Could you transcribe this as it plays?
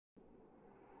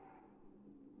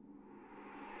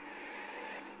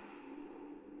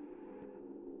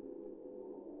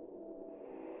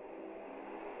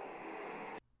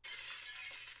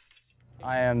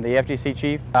I am the FTC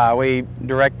chief. We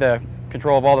direct the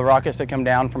control of all the rockets that come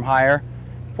down from higher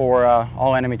for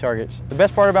all enemy targets. The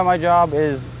best part about my job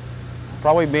is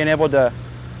probably being able to,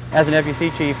 as an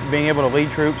FTC chief, being able to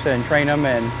lead troops and train them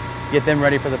and get them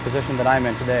ready for the position that I'm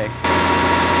in today.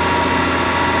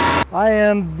 I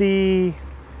am the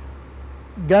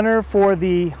gunner for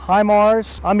the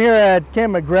Himars. I'm here at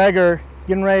Camp McGregor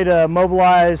getting ready to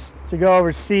mobilize to go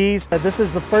overseas. This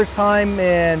is the first time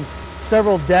in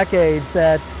several decades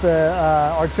that the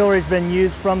artillery has been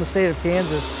used from the state of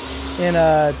Kansas in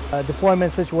a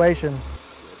deployment situation.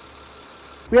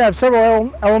 We have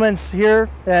several elements here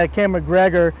at Camp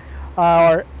McGregor.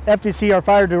 Our FTC, our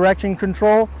Fire Direction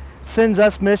Control, sends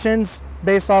us missions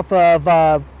based off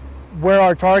of where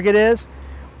our target is.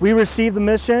 We receive the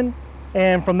mission,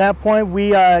 and from that point we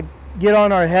get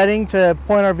on our heading to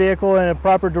point our vehicle in a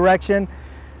proper direction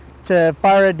to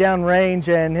fire it down range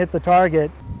and hit the target.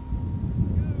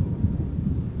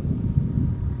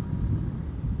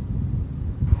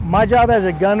 My job as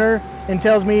a gunner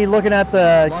entails me looking at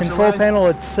the control panel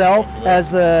itself.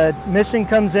 As the mission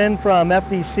comes in from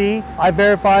FDC, I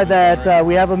verify that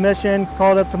we have a mission,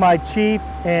 call it up to my chief,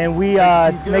 and we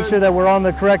make sure that we're on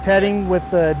the correct heading with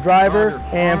the driver.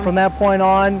 And from that point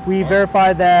on, we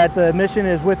verify that the mission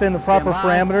is within the proper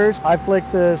parameters. I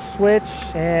flick the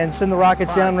switch and send the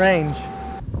rockets down range.